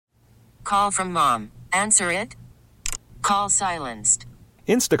Call from mom. Answer it. Call silenced.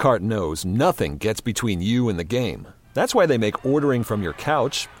 Instacart knows nothing gets between you and the game. That's why they make ordering from your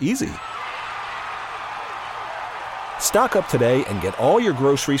couch easy. Stock up today and get all your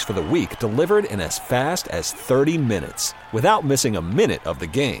groceries for the week delivered in as fast as 30 minutes without missing a minute of the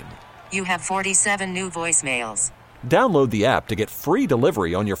game. You have 47 new voicemails. Download the app to get free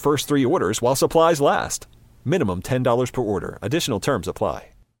delivery on your first 3 orders while supplies last. Minimum $10 per order. Additional terms apply.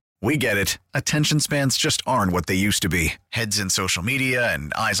 We get it. Attention spans just aren't what they used to be. Heads in social media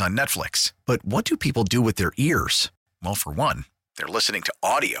and eyes on Netflix. But what do people do with their ears? Well, for one, they're listening to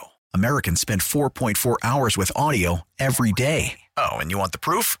audio. Americans spend 4.4 hours with audio every day. Oh, and you want the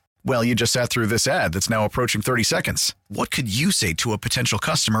proof? Well, you just sat through this ad that's now approaching 30 seconds. What could you say to a potential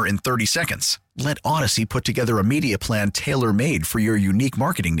customer in 30 seconds? Let Odyssey put together a media plan tailor-made for your unique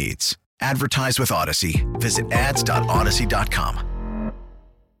marketing needs. Advertise with Odyssey. Visit ads.odyssey.com.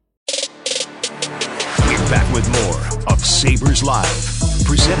 We're back with more of Sabres Live,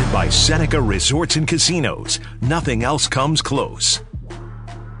 presented by Seneca Resorts and Casinos. Nothing else comes close.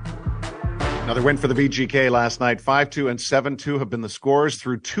 Another win for the VGK last night. 5-2 and 7-2 have been the scores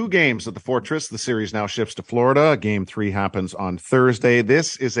through 2 games at the Fortress. The series now shifts to Florida. Game 3 happens on Thursday.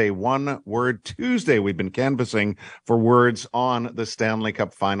 This is a one-word Tuesday. We've been canvassing for words on the Stanley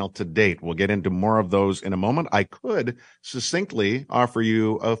Cup final to date. We'll get into more of those in a moment. I could succinctly offer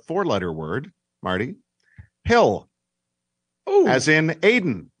you a 4-letter word, Marty. Hill. Ooh. As in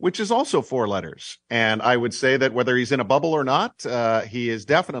Aiden, which is also 4 letters. And I would say that whether he's in a bubble or not, he is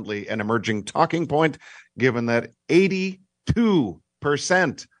definitely an emerging talking point, given that 82%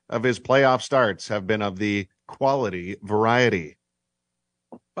 of his playoff starts have been of the quality variety.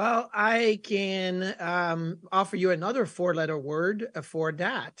 Well, I can offer you another 4-letter word for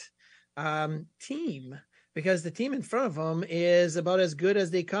that. Team. Because the team in front of them is about as good as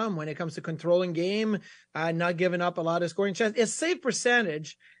they come when it comes to controlling game, not giving up a lot of scoring chances. His save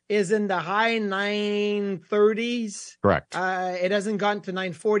percentage is in the high 930s. Correct. It hasn't gotten to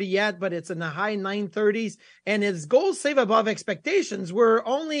 940 yet, but it's in the high 930s. And his goals save above expectations were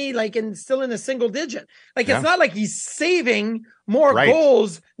only still in a single digit. It's not like he's saving more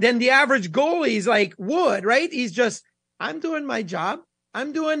goals than the average goalies would, right? He's just, I'm doing my job.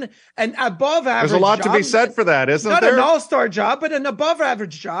 I'm doing an above average job. There's a lot to be said for that, isn't there? Not an all-star job, but an above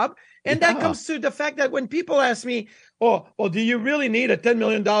average job. And that comes to the fact that when people ask me, oh, well, do you really need a $10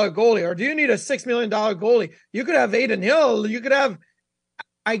 million goalie? Or do you need a $6 million goalie? You could have Aiden Hill. You could have,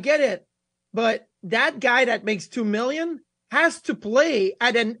 I get it. But that guy that makes $2 million has to play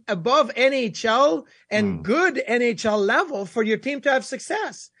at an above NHL and good NHL level for your team to have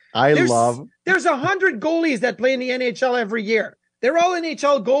success. There's 100 goalies that play in the NHL every year. They're all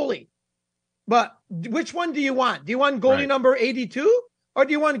NHL goalie. But which one do you want? Do you want goalie number 82 or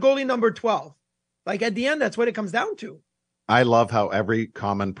do you want goalie number 12? At the end, that's what it comes down to. I love how every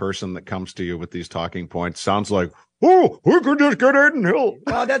common person that comes to you with these talking points sounds like, oh, we could just get Aiden Hill.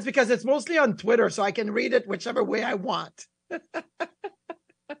 Well, that's because it's mostly on Twitter, so I can read it whichever way I want.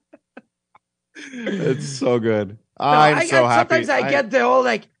 It's so good. I'm so happy. Sometimes I get the whole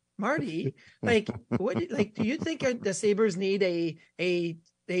Marty, what? Do you think the Sabres need a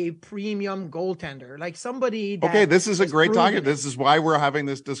premium goaltender, somebody? Okay, this is a great topic. This is why we're having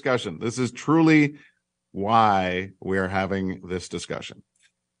this discussion. This is truly why we're having this discussion.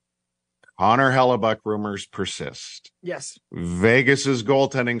 Connor Hellebuyck rumors persist. Yes. Vegas's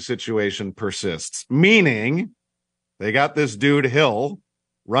goaltending situation persists, meaning they got this dude Hill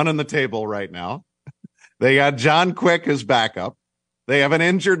running the table right now. They got John Quick as backup. They have an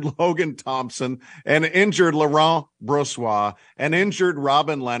injured Logan Thompson, an injured Laurent Brossoit, an injured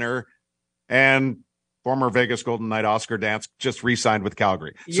Robin Lehner, and former Vegas Golden Knight Oscar Dansk just re-signed with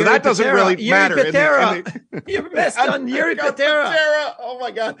Calgary. So that doesn't really matter. You missed on Yuri Patera. Oh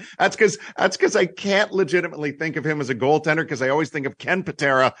my God. That's because I can't legitimately think of him as a goaltender because I always think of Ken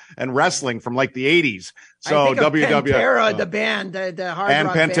Patera and wrestling from the 80s. So WWF. Pantera, the band, the hard and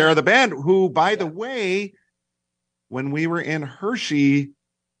rock Pantera, band. the band, who, by the way, when we were in Hershey,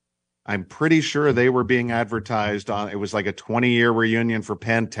 I'm pretty sure they were being advertised on, it was like a 20-year reunion for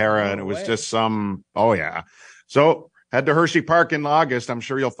Pantera, and it was just some, So head to Hershey Park in August. I'm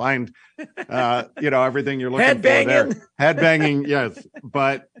sure you'll find, everything you're looking for there. Headbanging, yes.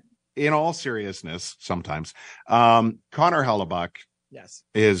 But in all seriousness, sometimes, Connor Hellebuyck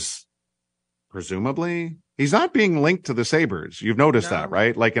is presumably, he's not being linked to the Sabres. You've noticed that,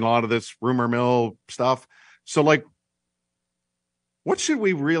 right? In a lot of this rumor mill stuff. So, What should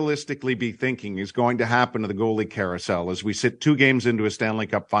we realistically be thinking is going to happen to the goalie carousel as we sit 2 games into a Stanley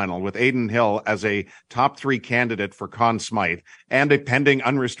Cup final with Adin Hill as a top 3 candidate for Conn Smythe and a pending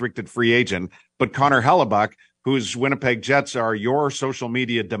unrestricted free agent, but Connor Hellebuyck, whose Winnipeg Jets are your social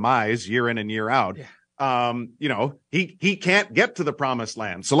media demise year in and year out, he can't get to the promised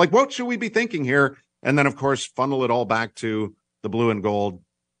land. So, like, what should we be thinking here? And then, of course, funnel it all back to the blue and gold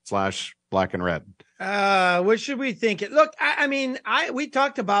 / black and red. What should we think? Look, we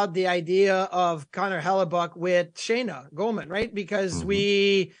talked about the idea of Connor Hellebuyck with Shayna Goldman, right? Because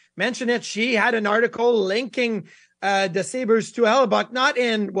we mentioned it. She had an article linking the Sabres to Hellebuyck, not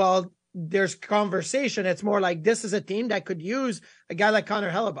in, well, there's conversation. It's more like this is a team that could use a guy like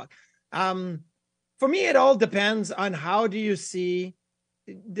Connor Hellebuyck. For me, it all depends on how do you see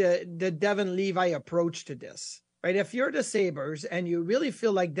the Devon Levi approach to this, right? If you're the Sabres and you really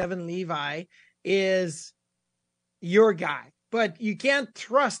feel like Devon Levi is your guy, but you can't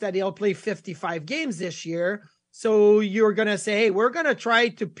trust that he'll play 55 games this year. So you're going to say, hey, we're going to try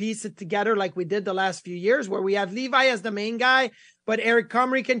to piece it together like we did the last few years where we have Levi as the main guy, but Eric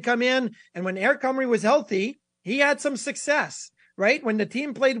Comrie can come in. And when Eric Comrie was healthy, he had some success, right? When the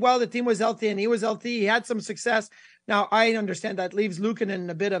team played well, the team was healthy and he was healthy. He had some success. Now, I understand that leaves Lukin in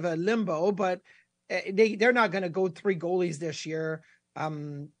a bit of a limbo, but they're not going to go 3 goalies this year.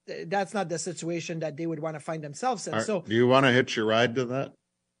 That's not the situation that they would want to find themselves in. So do you want to hitch your ride to that?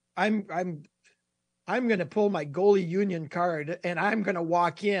 I'm going to pull my goalie union card and I'm going to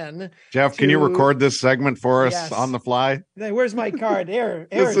walk in. Jeff, can you record this segment for us on the fly? Where's my card?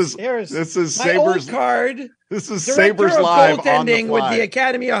 This is my Sabres old card. This is Sabres Live on the fly. With the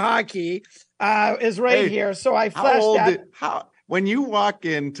Academy of Hockey is right here. So I flashed that. When you walk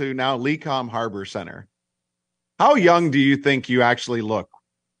into now Lecom Harbor Center, how young do you think you actually look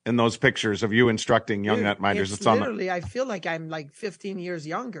in those pictures of you instructing young netminders? It's literally, I feel like I'm like 15 years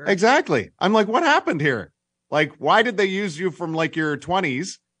younger. Exactly. I'm like, what happened here? Like, why did they use you from like your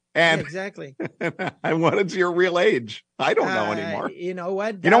 20s? And exactly. And what is your real age? I don't know anymore. You know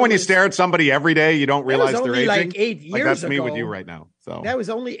what? When you stare at somebody every day, you don't realize they're aging. Like 8 years that's ago. me with you right now. So that was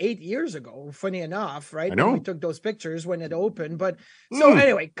only 8 years ago. Funny enough, right? I know. When we took those pictures when it opened. But so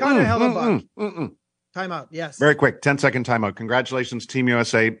anyway, Connor Hellebuyck. Timeout. Yes. Very quick. 10-second timeout. Congratulations, Team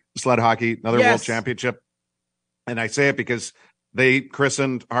USA sled hockey, another world championship. And I say it because they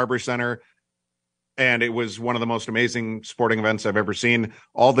christened Harbor Center, and it was one of the most amazing sporting events I've ever seen.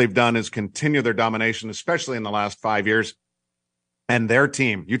 All they've done is continue their domination, especially in the last 5 years. And their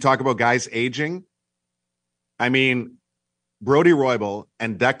team, you talk about guys aging. I mean, Brody Roybal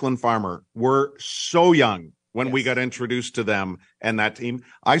and Declan Farmer were so young when we got introduced to them and that team.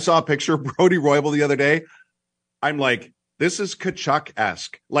 I saw a picture of Brody Roybal the other day. I'm like, this is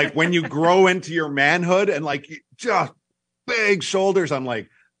Kachuk-esque. Like when you grow into your manhood and like just big shoulders, I'm like,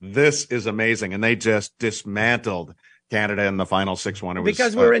 this is amazing. And they just dismantled Canada in the final 6-1.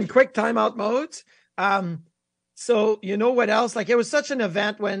 Because we're in quick timeout modes. So you know what else? Like it was such an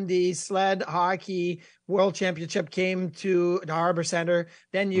event when the sled hockey world championship came to the Harbor Center.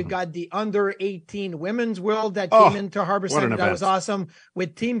 Then you got the under 18 women's world that came into Harbor Center. That was awesome.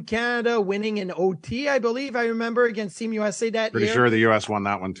 With Team Canada winning in OT, I believe I remember against Team USA that year. Pretty sure the US won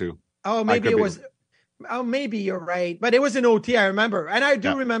that one too. Oh, maybe it was. Oh, maybe you're right. But it was an OT, I remember. And I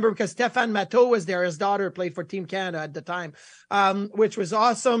do remember because Stéphane Matteau was there. His daughter played for Team Canada at the time, which was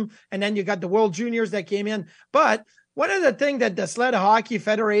awesome. And then you got the World Juniors that came in. But one of the things that the Sled Hockey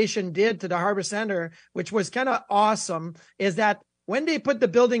Federation did to the Harbor Center, which was kind of awesome, is that when they put the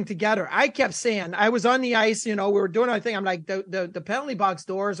building together, I kept saying, I was on the ice, we were doing our thing. I'm like, the penalty box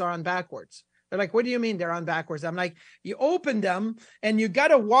doors are on backwards. They're like, what do you mean they're on backwards? I'm like, you open them and you got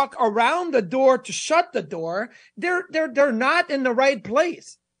to walk around the door to shut the door. They're not in the right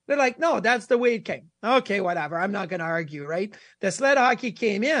place. They're like, no, that's the way it came. Okay, whatever. I'm not going to argue, right? The sled hockey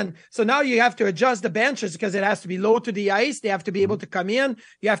came in. So now you have to adjust the benches because it has to be low to the ice. They have to be able to come in.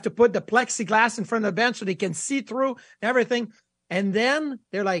 You have to put the plexiglass in front of the bench so they can see through and everything. And then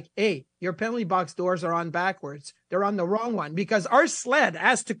they're like, hey, your penalty box doors are on backwards. They're on the wrong one because our sled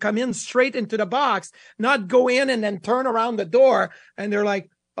has to come in straight into the box, not go in and then turn around the door. And they're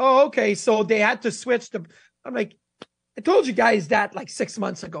like, oh, okay. So they had to switch I'm like, I told you guys that like 6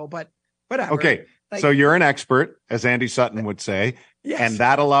 months ago, but whatever. Okay. So you're an expert, as Andy Sutton would say. Yes. And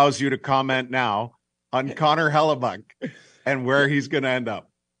that allows you to comment now on Connor Hellebuyck and where he's going to end up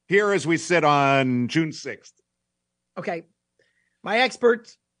here as we sit on June 6th. Okay. My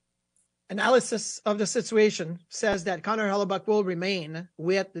expert analysis of the situation says that Connor Hellebuyck will remain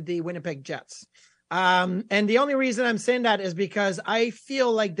with the Winnipeg Jets. And the only reason I'm saying that is because I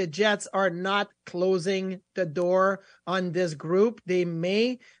feel like the Jets are not closing the door on this group. They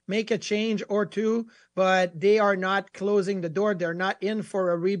may make a change or two, but they are not closing the door. They're not in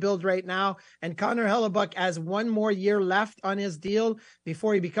for a rebuild right now. And Connor Hellebuyck has one more year left on his deal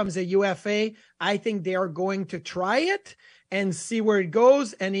before he becomes a UFA. I think they are going to try it and see where it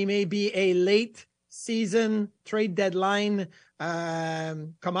goes. And he may be a late season trade deadline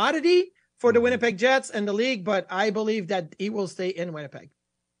commodity for the Winnipeg Jets and the league, but I believe that he will stay in Winnipeg.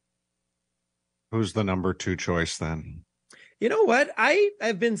 Who's the number 2 choice then? You know what? I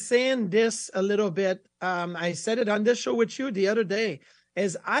have been saying this a little bit. I said it on this show with you the other day,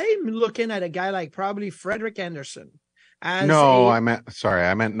 is I'm looking at a guy like probably Frederick Anderson. I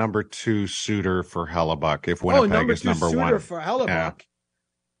meant number 2 suitor for Hellebuyck. If Winnipeg is number 1 for Hellebuyck. Yeah.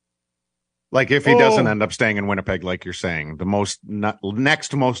 Like if he doesn't end up staying in Winnipeg, like you're saying, the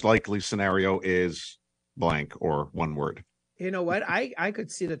next most likely scenario is blank or one word. You know what? I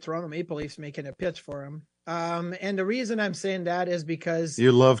could see the Toronto Maple Leafs making a pitch for him. And the reason I'm saying that is because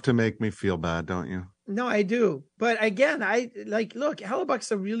you love to make me feel bad, don't you? No, I do. But again, look,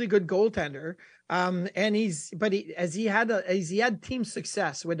 Hellebuyck's a really good goaltender. And he had team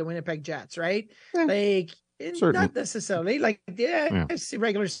success with the Winnipeg Jets, right? Yeah. Not necessarily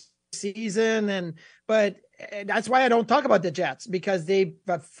regular season, but that's why I don't talk about the Jets, because they've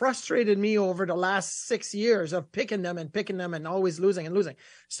frustrated me over the last 6 years of picking them and always losing.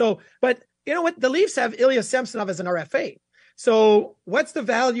 So, but you know what? The Leafs have Ilya Samsonov as an RFA. So what's the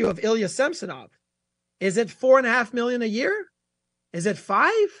value of Ilya Samsonov? Is it $4.5 million a year? Is it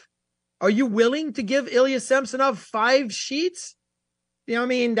 5? Are you willing to give Ilya Samsonov 5 sheets? You know what I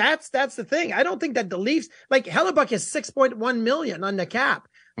mean? That's the thing. I don't think that the Leafs, like Hellebuyck is $6.1 million on the cap.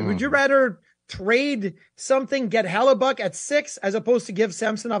 Would you rather trade something, get Hellebuyck at 6 as opposed to give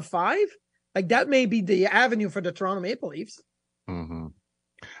Samsonov 5? Like that may be the avenue for the Toronto Maple Leafs. Mm-hmm.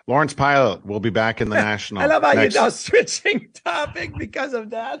 Lawrence Pilot will be back in the National. I love how you're now switching topic because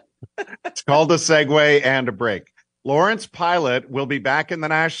of that. It's called a segue and a break. Lawrence Pilot will be back in the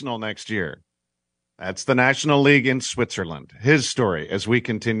National next year. That's the National League in Switzerland. His story as we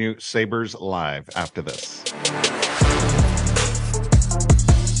continue Sabres Live after this.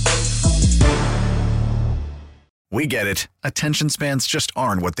 We get it. Attention spans just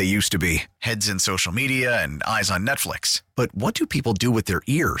aren't what they used to be. Heads in social media and eyes on Netflix. But what do people do with their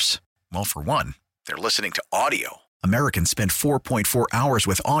ears? Well, for one, they're listening to audio. Americans spend 4.4 hours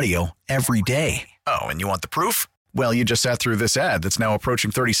with audio every day. Oh, and you want the proof? Well, you just sat through this ad that's now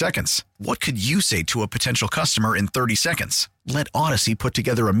approaching 30 seconds. What could you say to a potential customer in 30 seconds? Let Odyssey put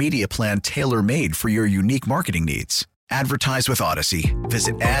together a media plan tailor-made for your unique marketing needs. Advertise with Odyssey.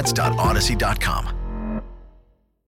 Visit ads.odyssey.com.